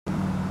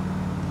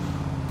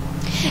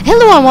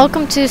Hello and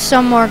welcome to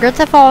some more Grand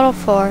Theft Auto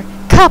 4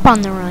 Cop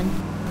on the Run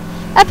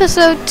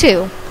Episode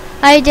 2.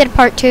 I did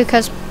part 2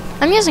 because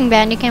I'm using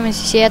Bandicam, as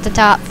you see at the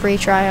top, free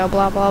trial,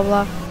 blah blah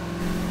blah.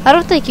 I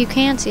don't think you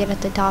can see it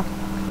at the top.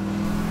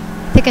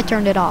 I think I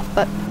turned it off,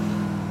 but...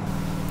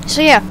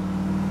 So yeah.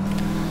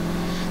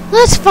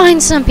 Let's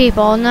find some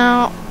people.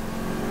 Now,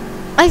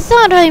 I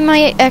thought I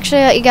might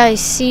actually let you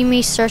guys see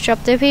me search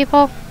up the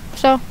people.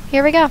 So,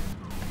 here we go.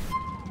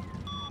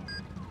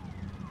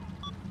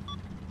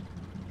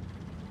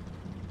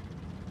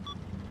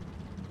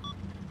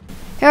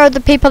 Here are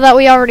the people that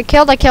we already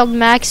killed. I killed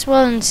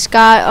Maxwell and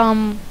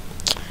Scott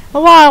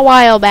a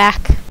while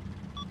back.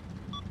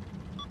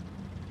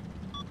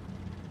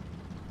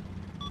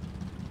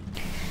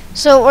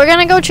 So we're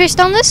gonna go chase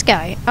down this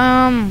guy.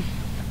 I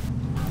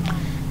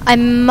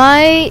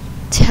might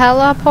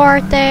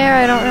teleport there.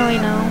 I don't really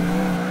know.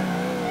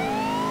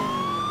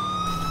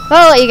 But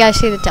I'll let you guys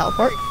see the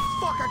teleport.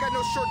 Fuck, I got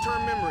no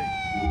short-term memory.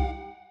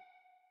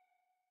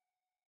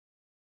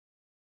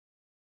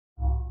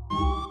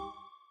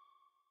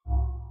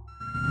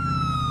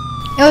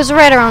 It was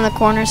right around the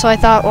corner, so I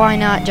thought, why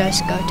not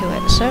just go to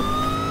it? So,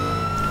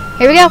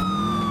 here we go.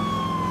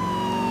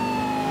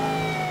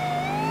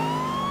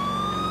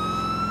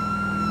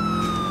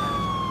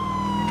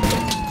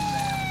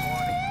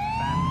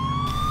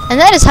 And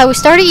that is how we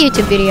start a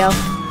YouTube video.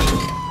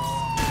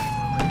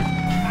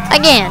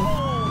 Again.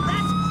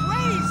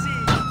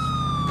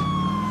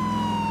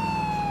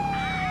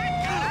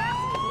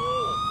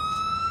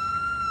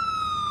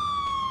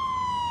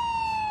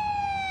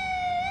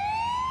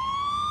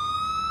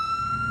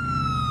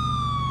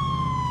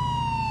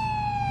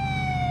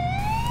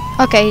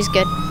 Okay, he's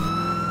good.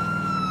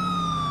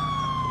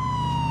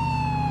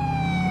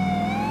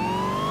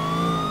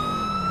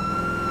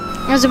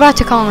 I was about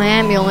to call an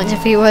ambulance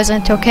if he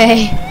wasn't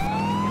okay.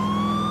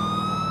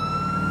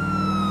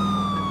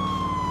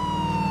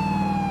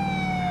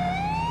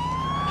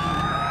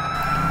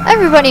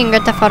 Everybody in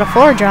Grand Theft Auto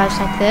 4 drives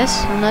like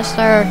this, unless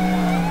they're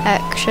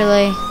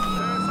actually...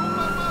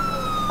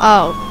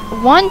 Oh,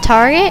 one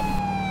target?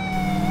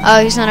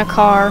 Oh, he's in a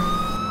car.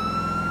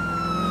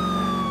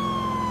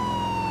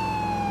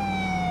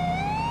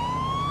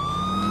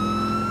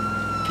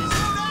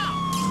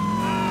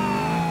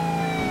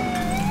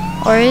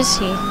 Or is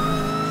he? I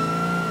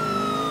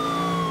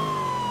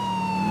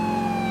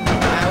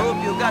hope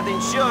you got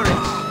insurance.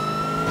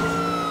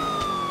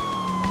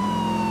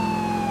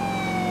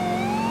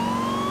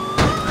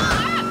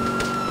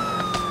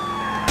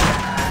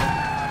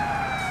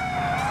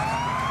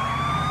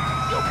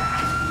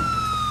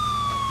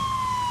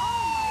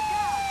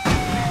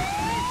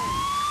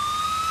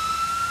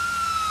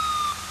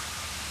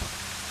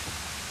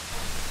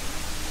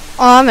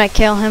 Oh, I'm gonna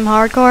kill him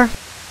hardcore.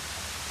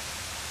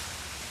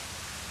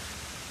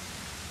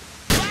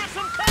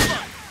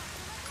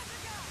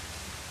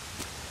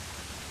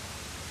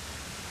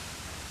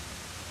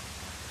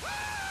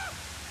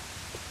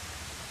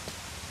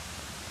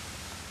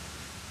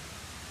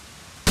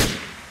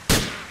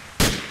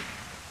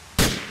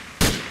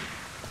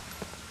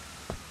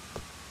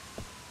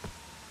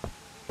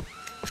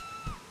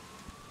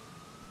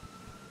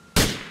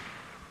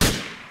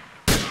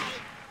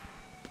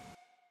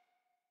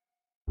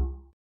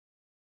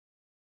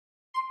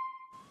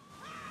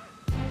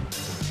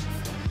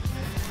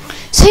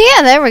 So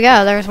yeah, there we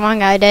go. There's one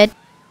guy dead.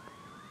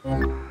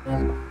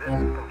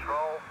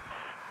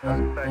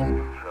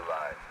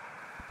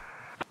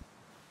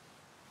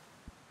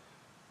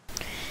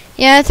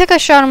 Yeah, I think I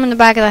shot him in the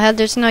back of the head.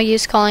 There's no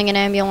use calling an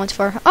ambulance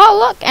for... Oh,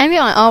 look,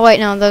 ambulance. Oh, wait,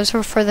 no. Those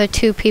were for the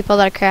two people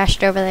that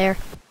crashed over there.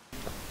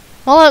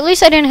 Well, at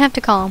least I didn't have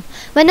to call them.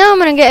 But now I'm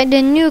going to get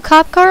the new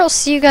cop car. I'll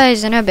see you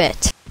guys in a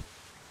bit.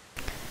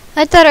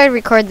 I thought I'd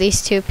record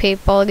these two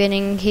people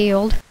getting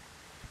healed.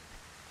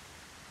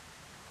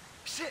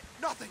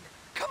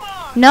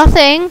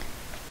 Nothing.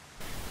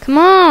 Come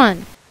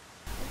on.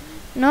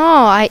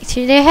 No,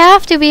 they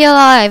have to be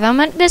alive.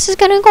 This is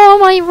gonna go on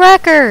my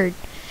record.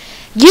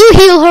 You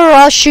heal her or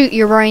I'll shoot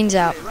your brains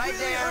out. Right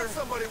there.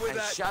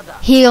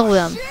 Heal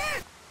them.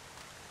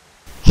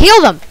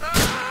 Heal them.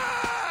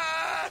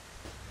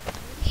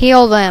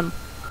 Heal them.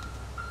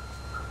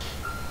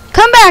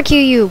 Come back,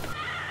 you.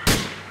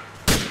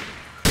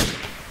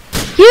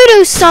 You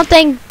do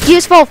something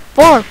useful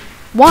for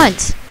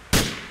once.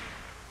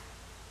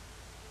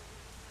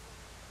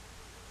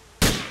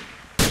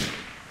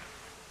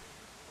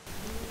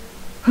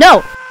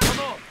 No!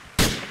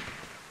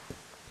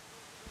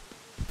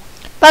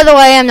 By the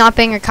way, I'm not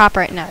being a cop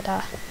right now,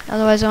 duh.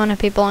 Otherwise I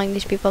wouldn't be blowing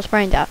these people's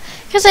brains out.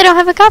 Because I don't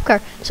have a cop car.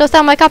 So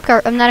without my cop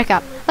car, I'm not a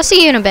cop. I'll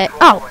see you in a bit.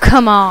 Oh,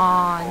 come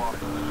on.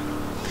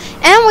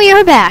 And we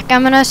are back.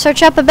 I'm gonna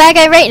search up a bad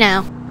guy right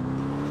now.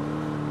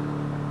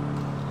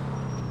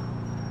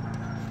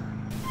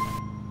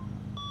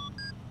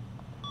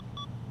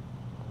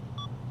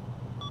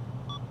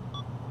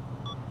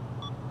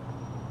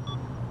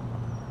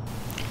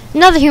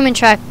 Another human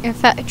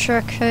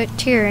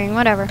trackeering,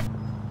 whatever.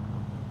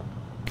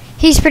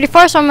 He's pretty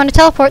far, so I'm gonna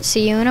teleport.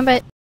 See you in a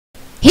bit.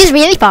 He's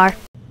really far.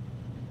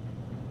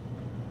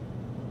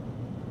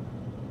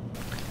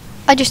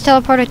 I just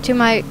teleported to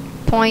my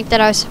point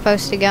that I was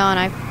supposed to go, and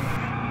I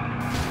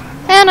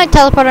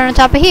teleported on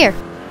top of here.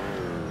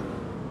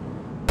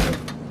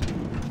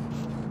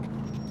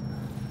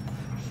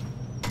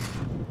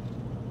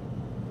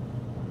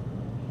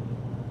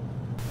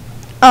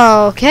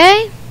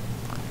 Okay.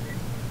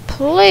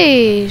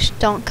 Please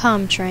don't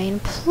come, train.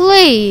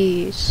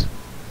 Please.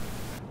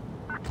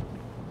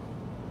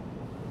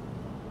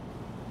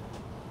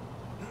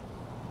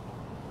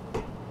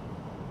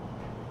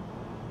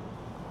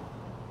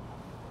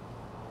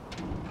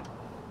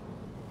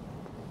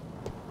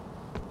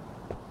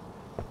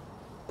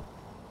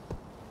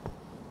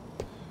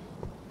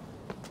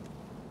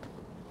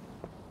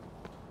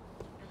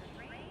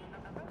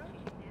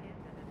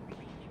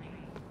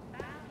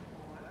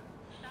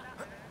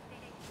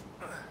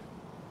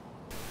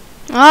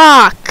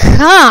 Ah,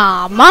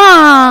 come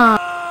on!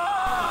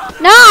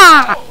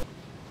 Nah!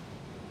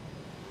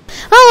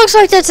 Well, looks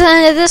like that's the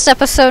end of this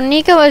episode.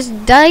 Nico has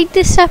died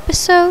this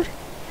episode.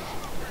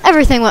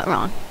 Everything went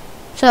wrong.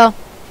 So,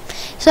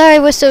 sorry I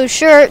was so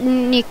short.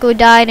 Nico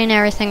died and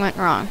everything went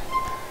wrong.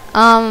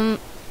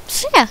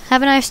 So yeah,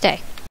 have a nice day.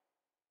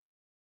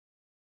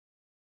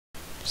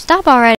 Stop already.